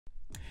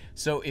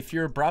So if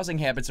your browsing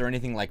habits are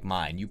anything like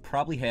mine, you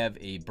probably have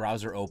a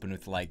browser open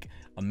with like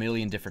a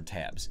million different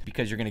tabs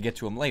because you're going to get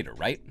to them later,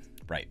 right?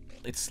 Right.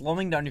 It's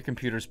slowing down your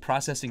computer's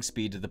processing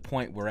speed to the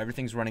point where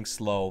everything's running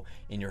slow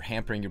and you're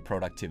hampering your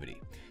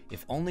productivity.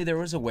 If only there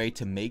was a way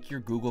to make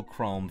your Google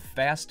Chrome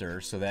faster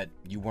so that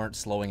you weren't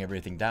slowing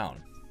everything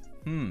down.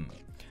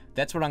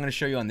 That's what I'm going to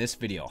show you on this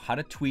video, how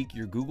to tweak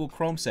your Google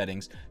Chrome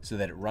settings so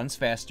that it runs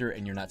faster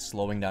and you're not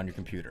slowing down your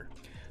computer.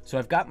 So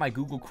I've got my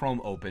Google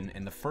Chrome open,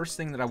 and the first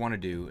thing that I want to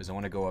do is I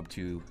want to go up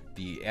to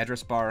the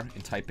address bar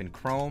and type in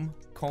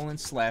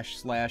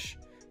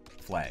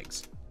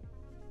Chrome://flags.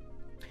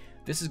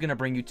 This is going to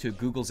bring you to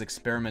Google's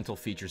experimental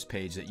features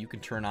page that you can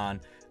turn on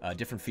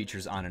different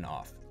features on and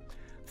off.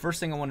 First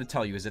thing I want to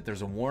tell you is that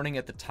there's a warning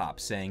at the top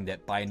saying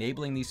that by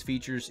enabling these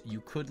features, you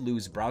could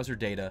lose browser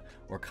data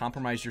or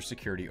compromise your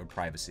security or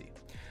privacy.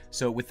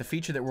 So with the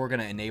feature that we're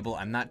going to enable,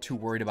 I'm not too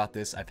worried about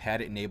this. I've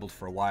had it enabled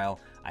for a while.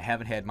 I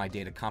haven't had my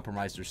data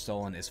compromised or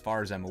stolen as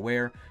far as I'm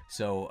aware.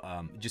 So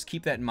just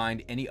keep that in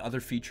mind. Any other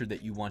feature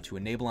that you want to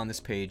enable on this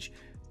page,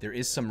 there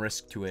is some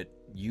risk to it.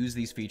 Use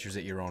these features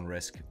at your own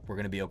risk. We're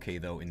going to be okay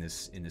though in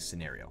this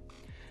scenario.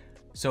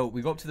 So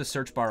we go up to the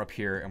search bar up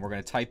here and we're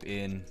going to type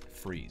in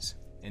freeze.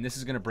 And this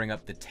is going to bring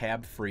up the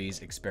tab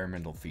freeze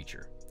experimental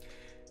feature.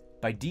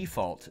 By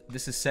default,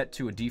 this is set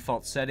to a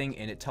default setting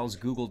and it tells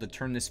Google to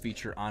turn this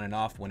feature on and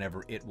off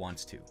whenever it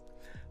wants to.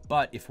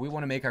 But if we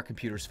want to make our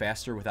computers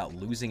faster without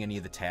losing any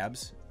of the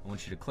tabs, I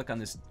want you to click on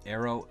this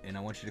arrow and I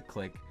want you to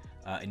click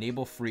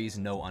enable freeze,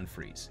 no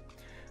unfreeze.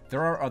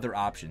 There are other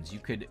options. You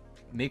could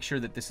make sure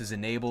that this is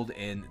enabled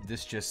and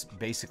this just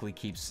basically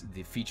keeps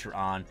the feature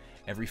on.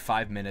 Every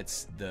 5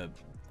 minutes, the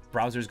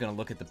browser is going to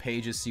look at the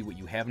pages, see what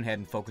you haven't had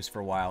in focus for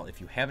a while.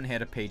 If you haven't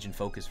had a page in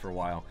focus for a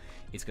while,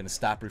 it's going to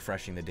stop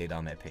refreshing the data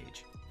on that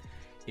page.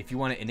 If you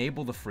want to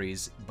enable the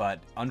freeze, but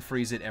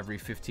unfreeze it every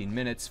 15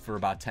 minutes for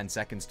about 10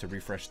 seconds to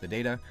refresh the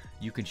data,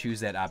 you can choose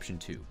that option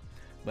too.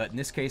 But in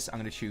this case, I'm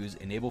going to choose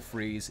enable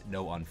freeze,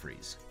 no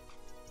unfreeze.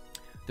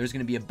 There's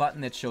going to be a button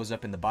that shows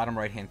up in the bottom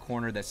right-hand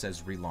corner that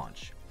says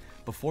Relaunch.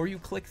 Before you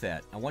click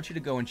that, I want you to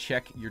go and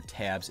check your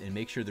tabs and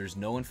make sure there's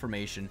no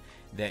information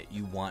that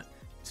you want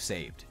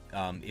saved.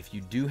 If you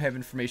do have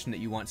information that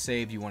you want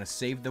saved, you want to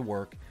save the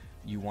work,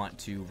 you want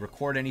to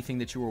record anything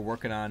that you were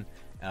working on,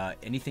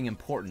 anything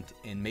important,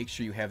 and make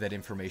sure you have that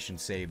information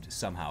saved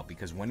somehow,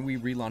 because when we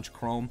relaunch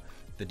Chrome,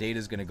 the data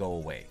is going to go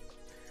away.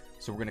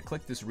 So we're going to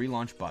click this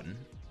relaunch button.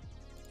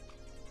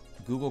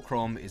 Google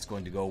Chrome is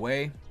going to go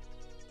away.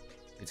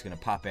 It's going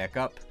to pop back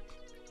up,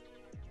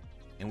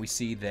 and we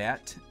see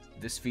that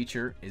this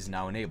feature is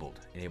now enabled.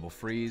 Enable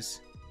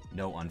freeze,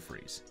 no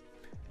unfreeze.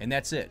 And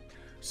that's it.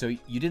 So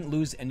you didn't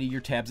lose any of your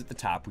tabs at the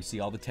top. We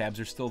see all the tabs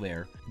are still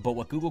there. But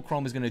what Google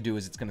Chrome is going to do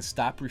is it's going to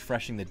stop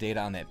refreshing the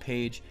data on that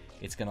page.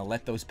 It's going to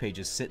let those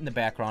pages sit in the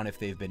background if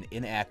they've been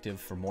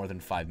inactive for more than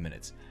 5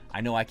 minutes.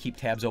 I know I keep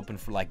tabs open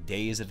for like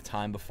days at a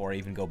time before I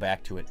even go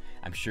back to it.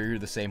 I'm sure you're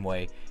the same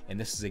way. And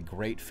this is a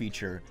great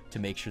feature to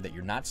make sure that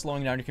you're not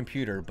slowing down your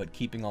computer, but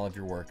keeping all of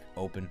your work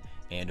open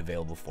and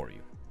available for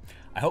you.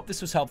 I hope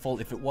this was helpful.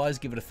 If it was,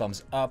 give it a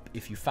thumbs up.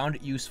 If you found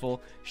it useful,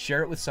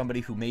 share it with somebody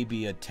who may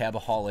be a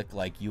tabaholic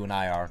like you and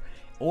I are,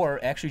 or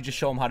actually just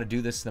show them how to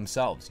do this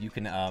themselves. You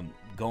can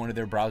go into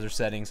their browser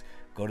settings,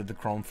 go to the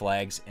Chrome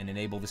flags, and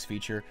enable this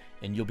feature,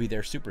 and you'll be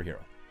their superhero.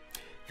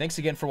 Thanks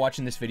again for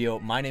watching this video.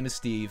 My name is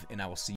Steve, and I will see you